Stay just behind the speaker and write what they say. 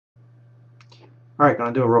Alright,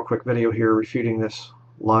 gonna do a real quick video here refuting this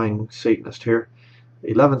lying Satanist here.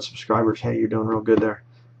 11 subscribers, hey, you're doing real good there.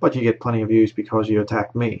 But you get plenty of views because you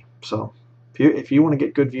attacked me. So if you want to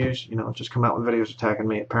get good views, just come out with videos attacking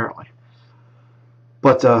me, apparently.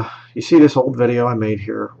 But you see this old video I made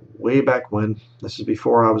here way back when. This is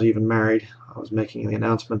before I was even married. I was making the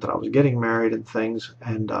announcement that I was getting married and things,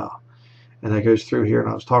 and that goes through here, and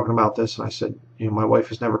I was talking about this, and I said, my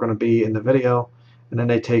wife is never going to be in the video, and then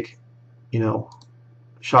they take,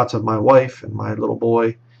 shots of my wife and my little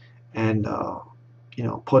boy, and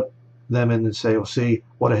put them in and say, "Oh, see,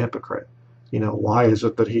 what a hypocrite! Why is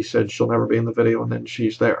it that he said she'll never be in the video and then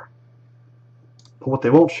she's there?" But what they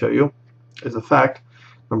won't show you is the fact,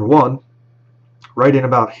 number one, right in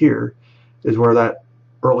about here is where that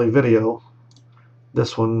early video,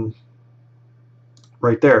 this one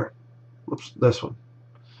right there, whoops, this one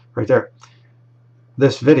right there,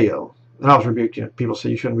 this video, and I was rebuked. People say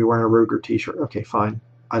you shouldn't be wearing a Ruger t-shirt. Okay, fine.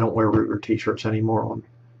 I don't wear Ruger t-shirts anymore on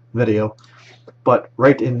video. But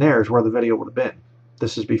right in there is where the video would have been.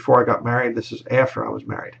 This is before I got married. This is after I was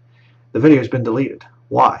married. The video has been deleted.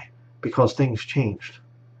 Why? Because things changed,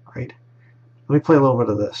 right? Let me play a little bit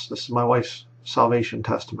of this. This is my wife's salvation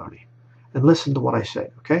testimony. And listen to what I say,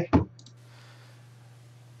 okay?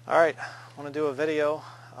 Alright, I want to do a video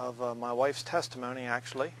of my wife's testimony,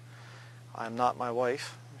 actually. I'm not my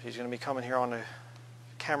wife. She's going to be coming here on the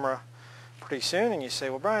camera pretty soon, and you say,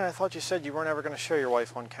 "Well, Brian, I thought you said you weren't ever going to show your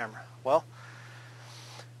wife on camera." Well,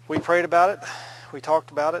 we prayed about it, we talked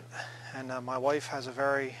about it, and my wife has a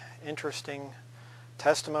very interesting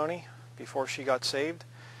testimony before she got saved,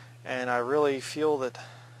 and I really feel that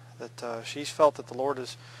she's felt that the Lord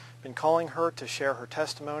has been calling her to share her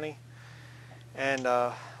testimony, and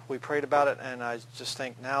we prayed about it, and I just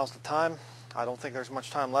think now's the time. I don't think there's much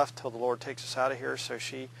time left till the Lord takes us out of here, so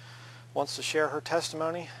she wants to share her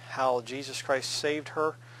testimony, how Jesus Christ saved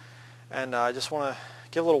her, and I just want to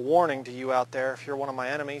give a little warning to you out there. If you're one of my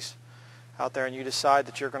enemies out there and you decide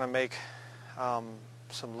that you're going to make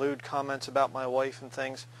some lewd comments about my wife and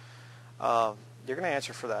things, you're going to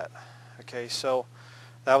answer for that. Okay, so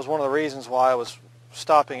that was one of the reasons why I was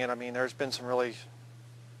stopping it. I mean, there's been some really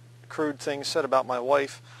crude things said about my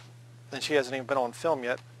wife, and she hasn't even been on film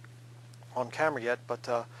yet, on camera yet,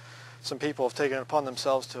 but some people have taken it upon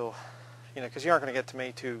themselves to, because you aren't going to get to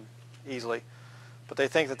me too easily, but they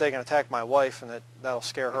think that they can attack my wife and that'll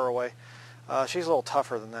scare her away. She's a little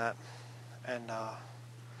tougher than that, and I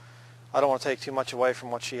don't want to take too much away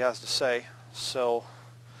from what she has to say. So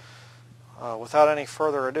without any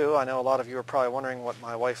further ado, I know a lot of you are probably wondering what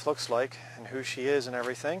my wife looks like and who she is and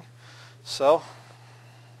everything. So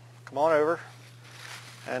come on over,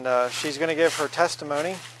 and she's going to give her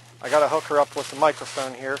testimony. I got to hook her up with the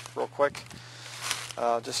microphone here real quick.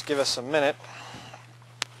 Just give us a minute.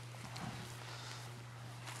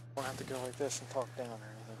 Don't have to go like this and talk down or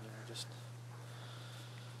anything. Just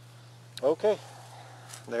okay.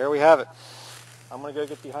 There we have it. I'm going to go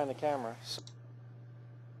get behind the camera.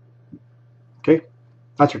 Okay,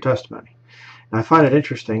 that's her testimony. And I find it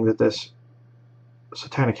interesting that this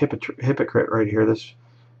satanic hypocrite right here, this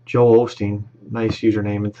Joel Osteen, nice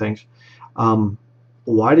username and things,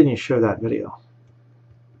 why didn't you show that video?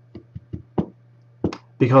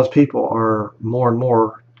 Because people are more and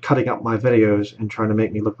more cutting up my videos and trying to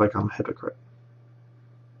make me look like I'm a hypocrite.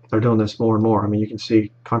 They're doing this more and more. I mean, you can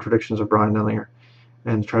see contradictions of Brian Dellinger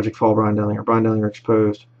and the tragic fall of Brian Dellinger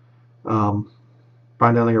exposed, Brian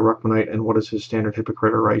Dellinger Ruckmanite and what is his standard,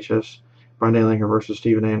 hypocrite or righteous, Brian Dellinger versus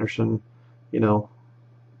Steven Anderson. I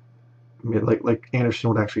mean, like Anderson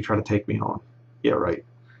would actually try to take me on. Yeah, right.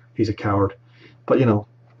 He's a coward. But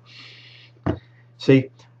see,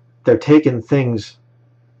 they're taking things,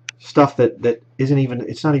 stuff that isn't even,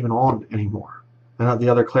 it's not even on anymore. And the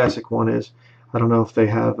other classic one is, I don't know if they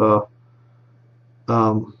have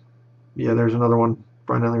yeah, there's another one,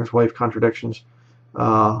 Brian Dellinger's wife, contradictions.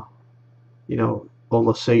 Ola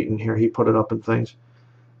Satan here, he put it up and things.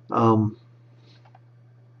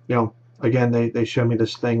 Again, they show me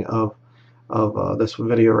this thing of this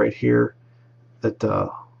video right here that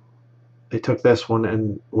they took this one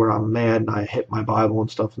and where I'm mad and I hit my Bible and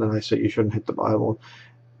stuff, and then I said you shouldn't hit the Bible,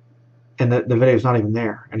 and the video's not even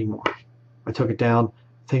there anymore. I took it down.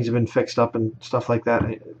 Things have been fixed up and stuff like that.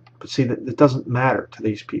 But see, that it doesn't matter to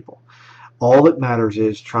these people. All that matters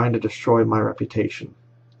is trying to destroy my reputation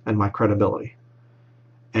and my credibility.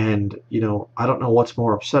 And I don't know what's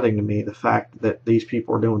more upsetting to me, the fact that these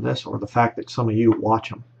people are doing this, or the fact that some of you watch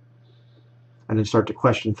them and then start to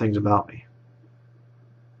question things about me.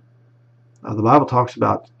 The Bible talks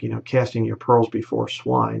about, casting your pearls before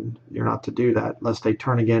swine. You're not to do that, lest they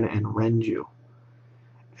turn again and rend you.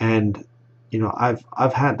 And you know,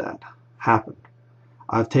 I've had that happen.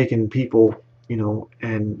 I've taken people, you know,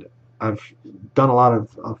 and I've done a lot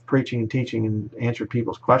of preaching and teaching and answered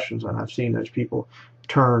people's questions, and I've seen those people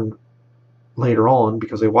turn later on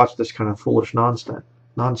because they watch this kind of foolish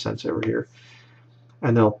nonsense over here,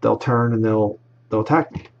 and they'll turn and they'll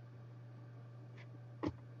attack me.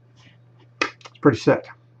 It's pretty sick.